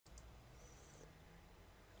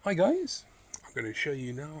Hi guys, I'm going to show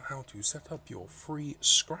you now how to set up your free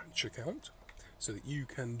Scratch account so that you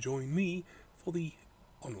can join me for the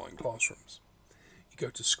online classrooms. You go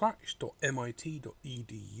to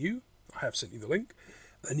scratch.mit.edu, I have sent you the link,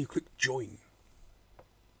 then you click join.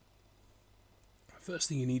 First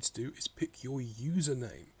thing you need to do is pick your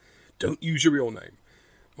username. Don't use your real name.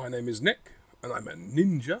 My name is Nick and I'm a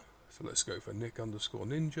ninja, so let's go for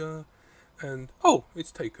Nick_ninja, and oh,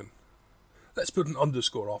 it's taken. Let's put an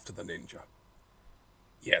underscore after the ninja.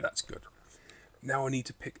 Yeah, that's good. Now I need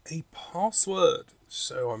to pick a password.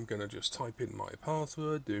 So I'm going to just type in my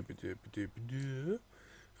password, and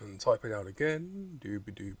type it out again,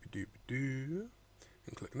 and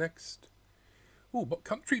click next. Oh, what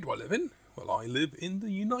country do I live in? Well, I live in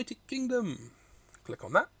the United Kingdom. Click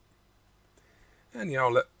on that. And yeah,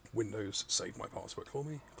 I'll let Windows save my password for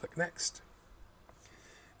me. Click next.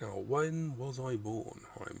 Now, when was I born?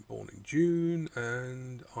 I'm born in June,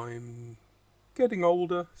 and I'm getting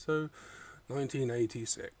older, so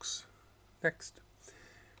 1986. Next.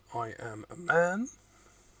 I am a man.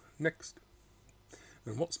 Next.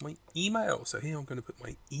 And what's my email? So here I'm going to put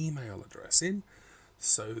my email address in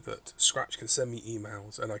so that Scratch can send me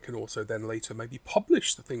emails, and I can also then later maybe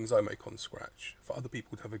publish the things I make on Scratch for other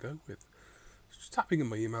people to have a go with. Just tapping in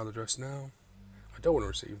my email address now. I don't want to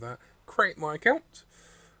receive that. Create my account,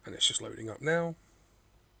 and it's just loading up now.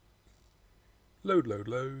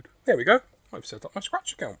 Load. There we go. I've set up my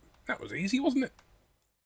Scratch account. That was easy, wasn't it?